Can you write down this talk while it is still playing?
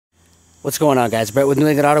What's going on, guys? Brett with New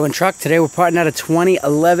England Auto and Truck. Today we're parting out a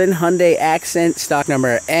 2011 Hyundai Accent, stock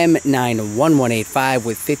number M91175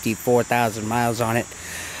 with 54,000 miles on it.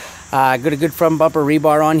 Got a good front bumper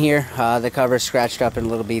rebar on here. The cover's scratched up and a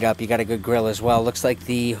little beat up. You got a good grill as well. Looks like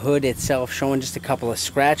the hood itself showing just a couple of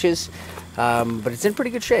scratches, but it's in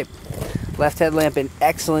pretty good shape. Left headlamp in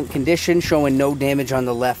excellent condition, showing no damage on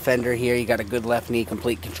the left fender here. You got a good left knee,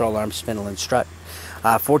 complete control arm, spindle, and strut.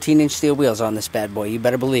 14-inch steel wheels on this bad boy. You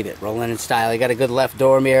better believe it. Rolling in style. You got a good left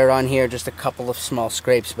door mirror on here. Just a couple of small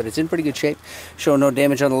scrapes, but it's in pretty good shape. Showing no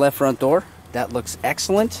damage on the left front door. That looks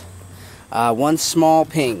excellent. One small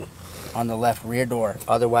ping on the left rear door.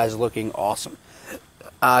 Otherwise looking awesome.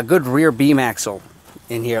 Good rear beam axle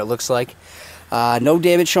in here, it looks like. No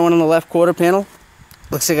damage showing on the left quarter panel.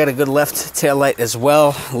 Looks like I got a good left tail light as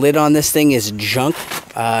well. Lid on this thing is junk.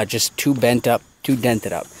 Just too dented up.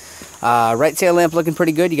 Right tail lamp looking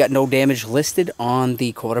pretty good. You got no damage listed on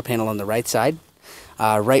the quarter panel on the right side.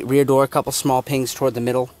 Right rear door, a couple small pings toward the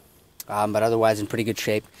middle, but otherwise in pretty good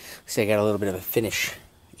shape. Looks like I got a little bit of a finish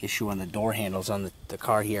issue on the door handles on the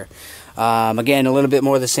car here. Again, a little bit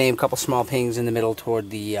more of the same. Couple small pings in the middle toward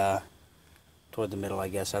the middle, I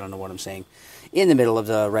guess. I don't know what I'm saying. In the middle of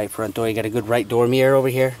the right front door, you got a good right door mirror over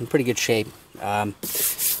here in pretty good shape.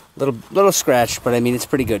 Little scratched, but I mean it's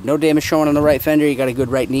pretty good. No damage showing on the right fender. You got a good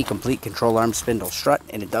right knee, complete control arm, spindle, strut,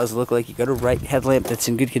 and it does look like you got a right headlamp that's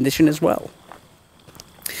in good condition as well.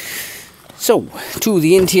 So, to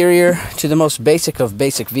the interior, to the most basic of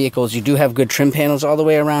basic vehicles, you do have good trim panels all the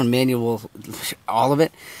way around, manual, all of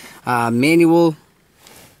it. Manual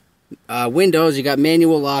windows, you got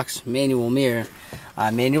manual locks, manual mirror,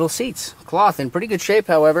 manual seats. Cloth in pretty good shape,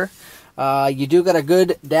 however. You do got a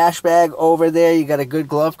good dash bag over there. You got a good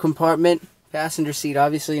glove compartment. Passenger seat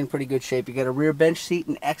obviously in pretty good shape. You got a rear bench seat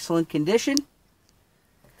in excellent condition.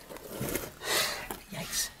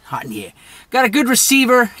 Yikes, hot in here. Got a good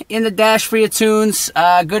receiver in the dash for your tunes.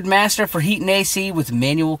 Good master for heat and AC with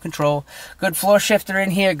manual control. Good floor shifter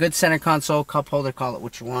in here. Good center console, cup holder, call it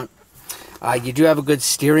what you want. You do have a good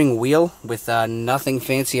steering wheel with nothing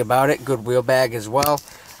fancy about it. Good wheel bag as well.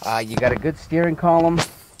 You got a good steering column.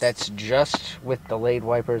 That's just with delayed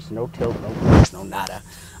wipers, no tilt, no push, no nada.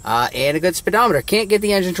 And a good speedometer. Can't get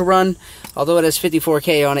the engine to run, although it has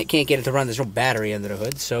 54K on it. Can't get it to run. There's no battery under the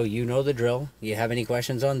hood, so you know the drill. You have any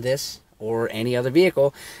questions on this or any other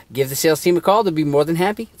vehicle, give the sales team a call. They'll be more than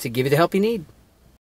happy to give you the help you need.